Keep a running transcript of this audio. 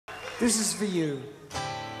This is for you.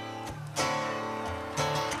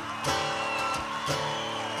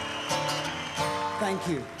 Thank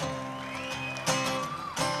you.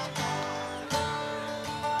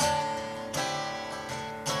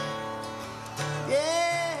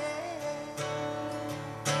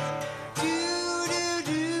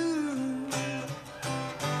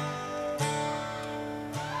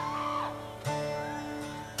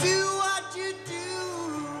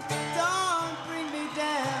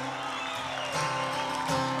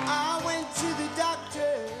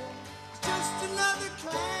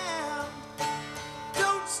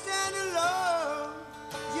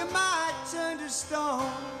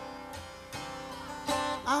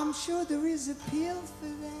 I'm sure there is a pill for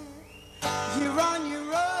that. You're on your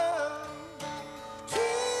own.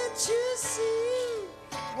 Can't you see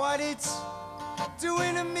what it's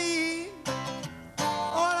doing to me?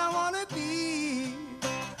 All I wanna be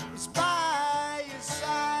is by your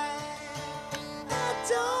side. I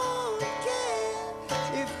don't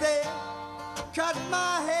care if they cut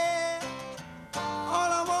my hair.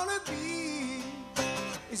 All I wanna be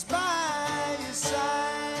is by your side.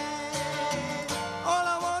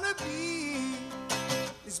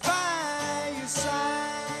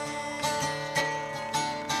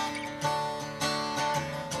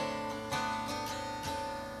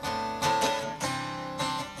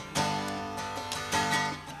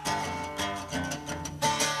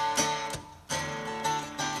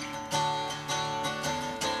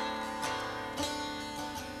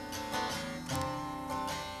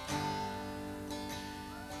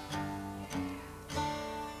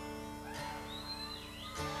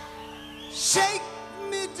 Shake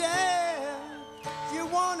me down, you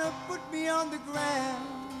wanna put me on the ground.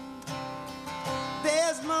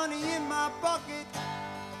 There's money in my pocket,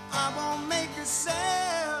 I won't make a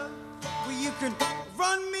sound. Well, you can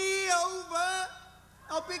run me over,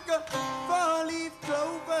 I'll pick a four-leaf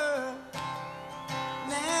clover.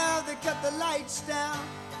 Now they cut the lights down,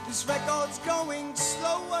 this record's going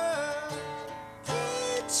slower.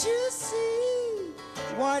 Can't you see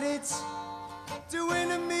what it's doing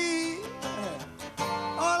to me?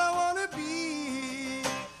 All I wanna be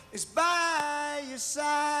is by your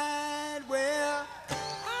side. Well,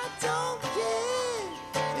 I don't care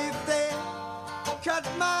if they cut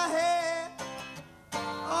my hair.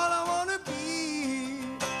 All I wanna be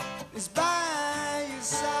is by your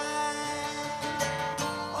side.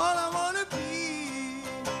 All I wanna be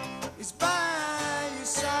is by your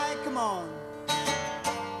side. Come on.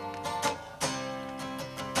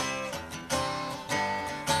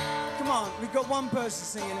 We've got one person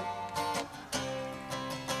singing it.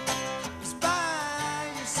 It's by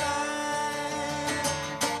your side.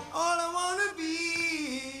 All I wanna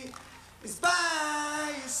be is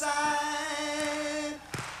by your side.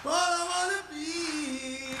 All I wanna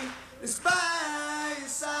be is by your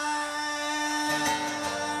side.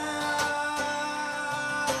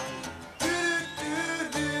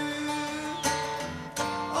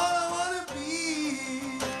 All I wanna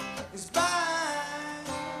be is by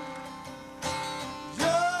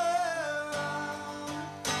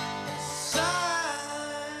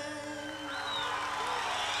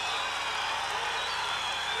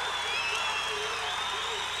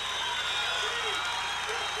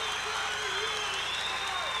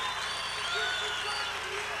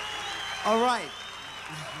all right.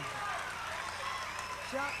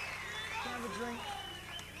 Chuck, can I have a drink?